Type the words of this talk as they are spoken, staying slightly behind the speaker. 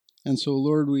And so,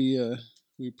 Lord, we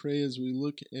pray as we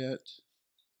look at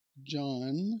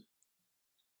John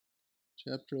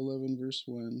chapter 11, verse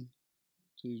 1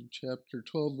 to chapter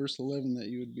 12, verse 11, that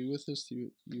you would be with us,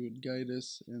 you would guide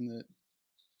us, and that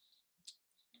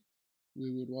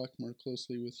we would walk more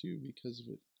closely with you because of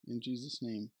it. In Jesus'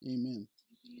 name, amen.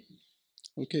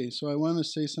 Okay, so I want to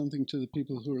say something to the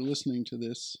people who are listening to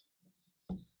this.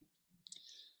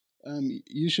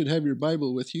 You should have your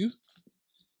Bible with you,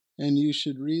 and you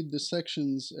should read the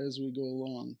sections as we go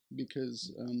along,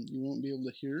 because you won't be able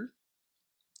to hear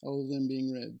all of them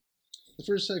being read. The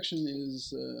first section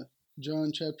is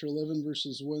John chapter 11,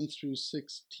 verses 1 through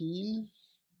 16.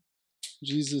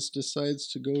 Jesus decides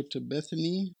to go to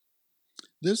Bethany.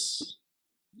 This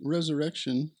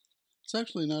resurrection, it's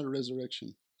actually not a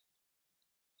resurrection.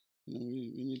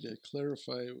 We need to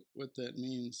clarify what that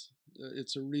means.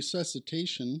 It's a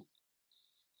resuscitation,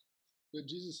 but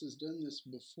Jesus has done this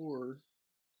before.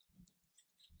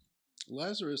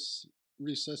 Lazarus'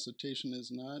 resuscitation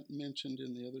is not mentioned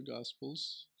in the other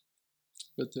Gospels,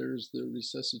 but there's the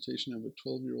resuscitation of a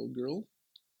 12-year-old girl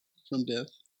from death.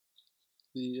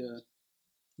 The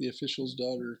official's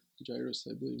daughter, Jairus,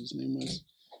 I believe his name was.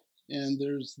 And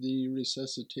there's the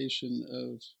resuscitation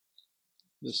of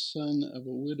the son of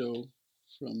a widow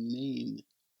from Nain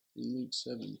in Luke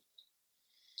 7.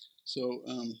 So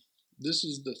this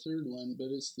is the third one, but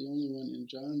it's the only one in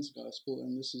John's gospel,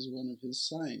 and this is one of his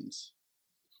signs.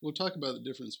 We'll talk about the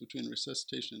difference between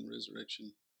resuscitation and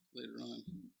resurrection later on.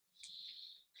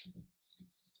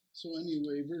 So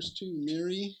anyway, verse 2,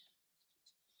 Mary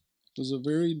was a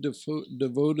very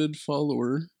devoted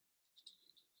follower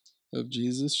of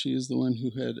Jesus. She is the one who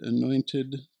had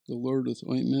anointed the Lord with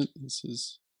ointment. This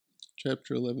is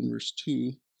chapter 11, verse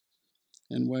 2,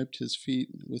 and wiped his feet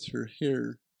with her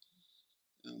hair.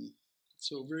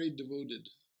 So very devoted.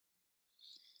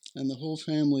 And the whole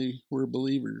family were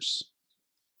believers.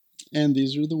 And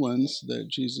these are the ones that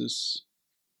Jesus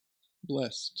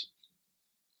blessed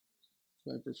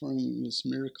by performing this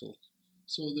miracle.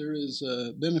 So there is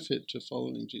a benefit to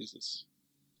following Jesus,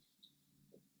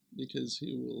 because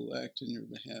he will act in your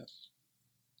behalf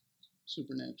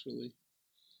supernaturally.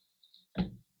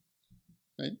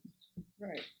 Right?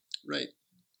 Right.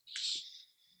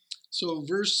 So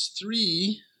verse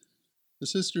 3, the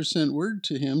sister sent word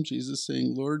to him, Jesus,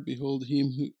 saying, Lord, behold,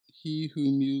 he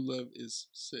whom you love is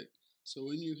sick. So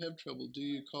when you have trouble, do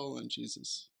you call on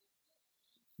Jesus?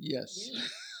 Yes.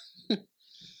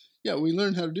 Yeah, we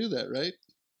learn how to do that, right?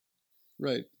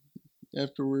 Right.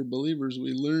 After we're believers,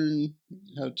 we learn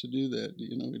how to do that.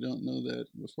 We don't know that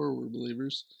before we're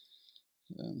believers.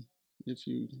 If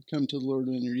you come to the Lord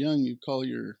when you're young, you call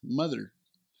your mother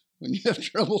when you have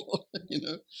trouble,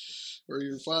 or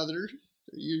your father.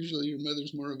 Usually your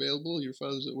mother's more available, your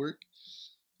father's at work.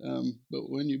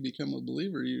 But when you become a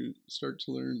believer, you start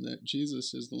to learn that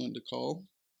Jesus is the one to call.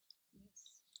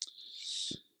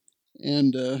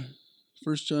 And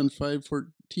 1 John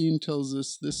 5:14 tells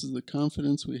us this is the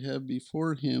confidence we have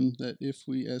before him, that if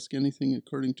we ask anything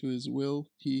according to his will,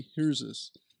 he hears us.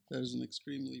 That is an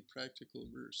extremely practical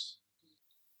verse.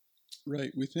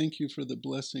 Right, we thank you for the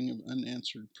blessing of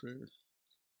unanswered prayer,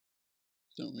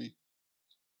 don't we?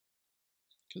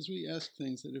 Because we ask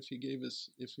things that if he gave us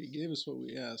what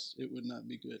we asked, it would not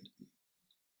be good.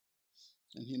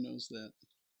 And he knows that.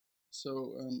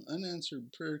 So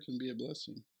unanswered prayer can be a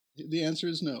blessing. The answer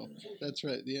is no. That's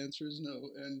right. The answer is no.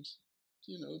 And,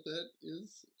 that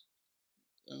is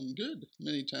good.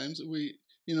 Many times a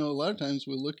lot of times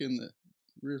we look in the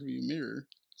rearview mirror,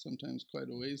 sometimes quite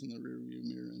a ways in the rearview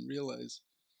mirror, and realize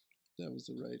that was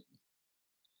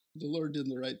the Lord did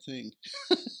the right thing.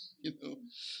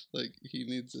 Like he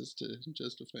needs us to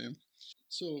justify him.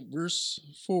 So verse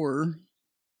 4,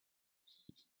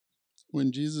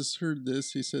 when Jesus heard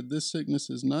this, he said, this sickness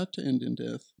is not to end in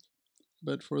death,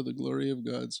 but for the glory of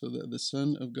God, so that the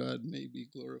Son of God may be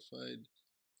glorified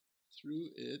through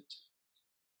it.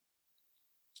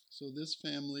 So this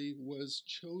family was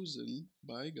chosen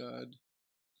by God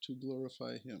to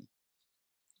glorify him.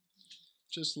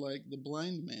 Just like the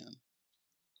blind man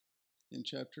in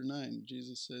chapter 9,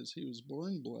 Jesus says he was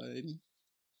born blind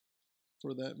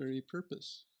for that very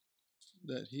purpose,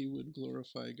 that he would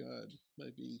glorify God by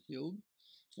being healed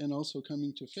and also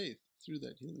coming to faith through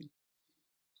that healing.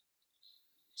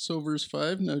 So verse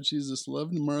 5, now Jesus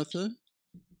loved Martha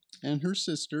and her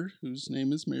sister, whose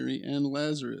name is Mary, and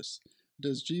Lazarus.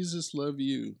 Does Jesus love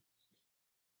you?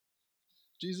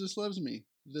 Jesus loves me.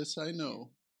 This I know,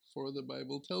 for the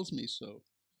Bible tells me so.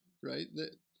 Right?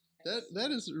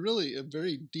 That is really a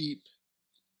very deep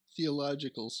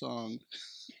theological song.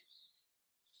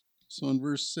 So in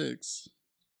verse 6,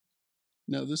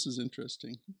 Now, this is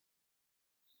interesting.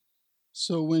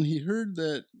 So, when he heard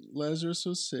that Lazarus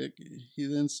was sick, he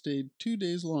then stayed 2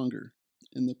 days longer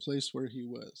in the place where he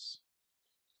was.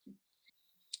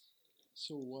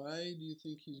 So, why do you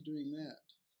think he's doing that?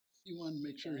 He wanted to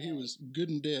make sure he was good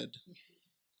and dead.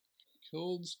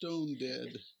 Cold stone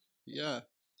dead. Yeah.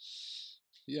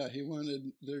 Yeah, he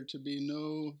wanted there to be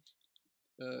no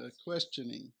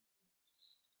questioning.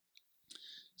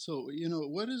 So,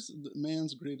 what is the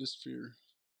man's greatest fear?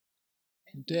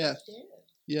 Death.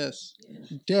 Yes,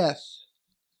 death.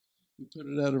 We put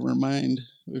it out of our mind.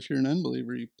 If you're an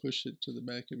unbeliever, you push it to the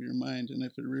back of your mind, and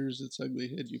if it rears its ugly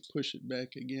head, you push it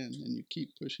back again, and you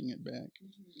keep pushing it back.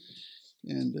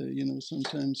 And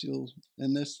sometimes you'll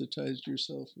anesthetize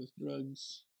yourself with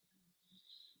drugs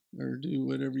or do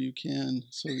whatever you can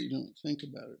so that you don't think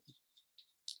about it.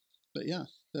 But yeah,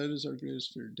 that is our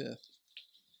greatest fear, death.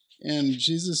 And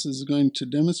Jesus is going to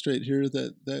demonstrate here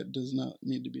that that does not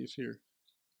need to be a fear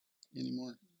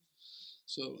anymore.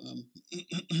 So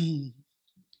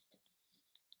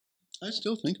I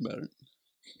still think about it.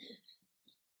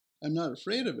 I'm not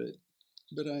afraid of it,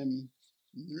 but I'm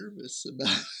nervous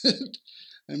about it.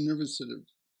 I'm nervous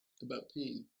about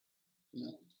pain,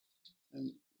 and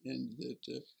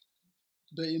that.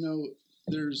 But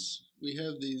we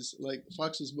have these like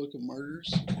Fox's Book of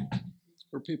Martyrs,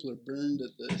 where people are burned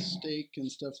at the stake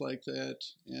and stuff like that.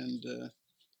 And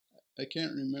I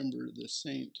can't remember the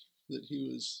saint that he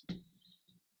was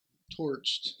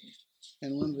torched.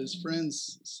 And one of his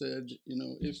friends said,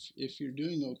 if you're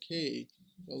doing okay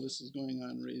while this is going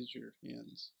on, raise your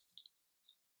hands.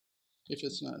 If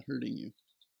it's not hurting you.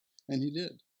 And he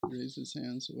did. He raised his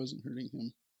hands. It wasn't hurting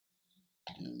him.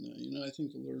 And I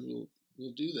think the Lord will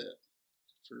do that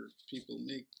for people.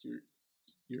 Make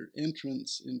your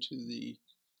entrance into the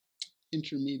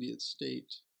intermediate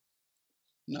state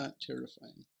not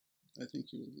terrifying. I think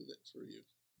he will do that for you.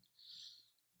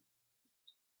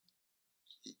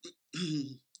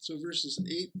 So verses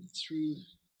 8 through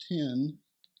 10,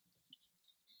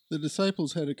 the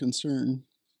disciples had a concern.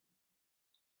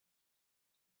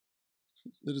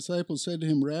 The disciples said to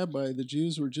him, Rabbi, the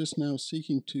Jews were just now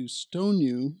seeking to stone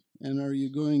you, and are you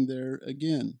going there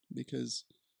again? Because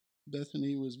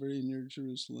Bethany was very near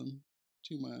Jerusalem,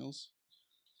 2 miles.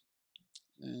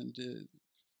 And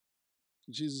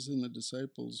Jesus and the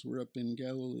disciples were up in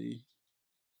Galilee.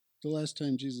 The last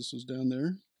time Jesus was down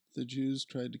there, the Jews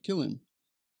tried to kill him.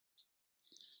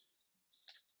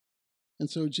 And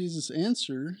so Jesus'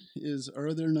 answer is,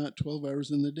 are there not 12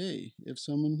 hours in the day? If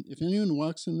anyone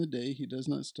walks in the day, he does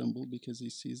not stumble because he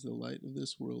sees the light of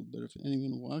this world. But if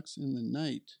anyone walks in the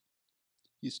night,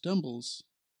 he stumbles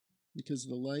because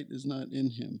the light is not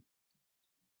in him.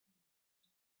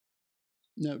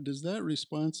 Now, does that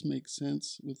response make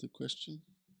sense with the question?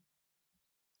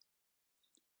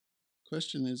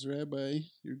 Question is, Rabbi,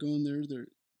 you're going there,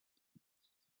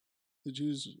 the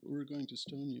Jews were going to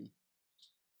stone you.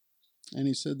 And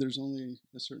he said there's only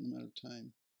a certain amount of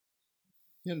time.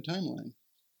 He had a timeline,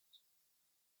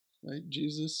 right?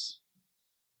 Jesus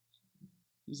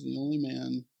is the only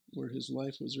man where his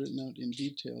life was written out in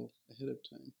detail ahead of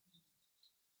time.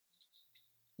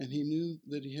 And he knew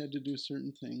that he had to do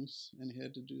certain things, and he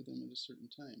had to do them at a certain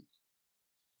time.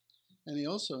 And he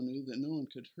also knew that no one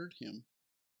could hurt him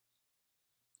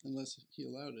unless he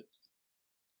allowed it,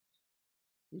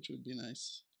 which would be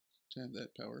nice to have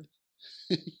that power.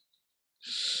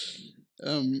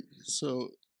 So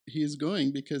he's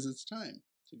going because it's time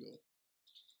to go,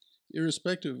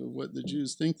 irrespective of what the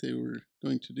Jews think they were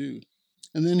going to do.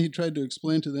 And then he tried to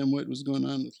explain to them what was going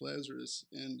on with Lazarus.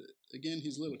 And again,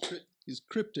 he's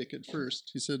cryptic at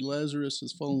first. He said, Lazarus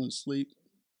has fallen asleep.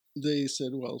 They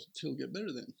said, well, he'll get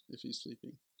better then if he's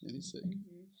sleeping and he's sick,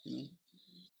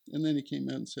 And then he came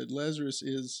out and said, Lazarus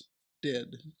is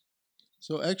dead.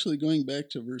 So actually going back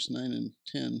to verse 9 and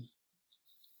 10,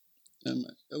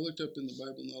 I looked up in the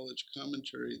Bible Knowledge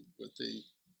Commentary what they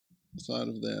thought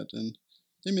of that. And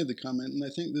they made the comment, and I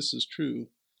think this is true.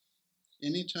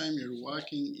 Anytime you're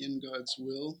walking in God's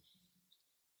will,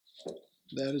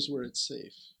 that is where it's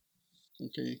safe.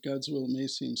 Okay, God's will may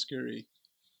seem scary,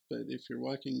 but if you're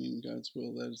walking in God's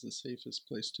will, that is the safest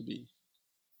place to be.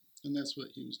 And that's what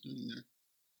he was doing there.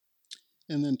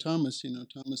 And then Thomas,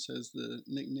 Thomas has the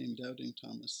nickname Doubting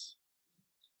Thomas.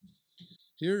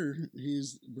 Here,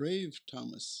 he's brave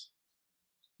Thomas.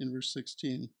 In verse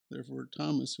 16, therefore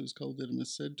Thomas, who is called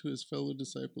Didymus, said to his fellow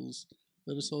disciples,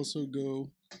 let us also go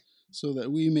so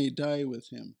that we may die with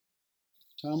him.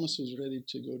 Thomas was ready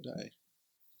to go die.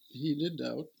 He did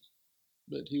doubt,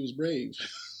 but he was brave.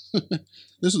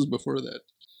 This was before that.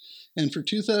 And for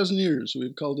 2,000 years,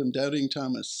 we've called him Doubting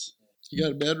Thomas. He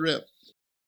got a bad rep.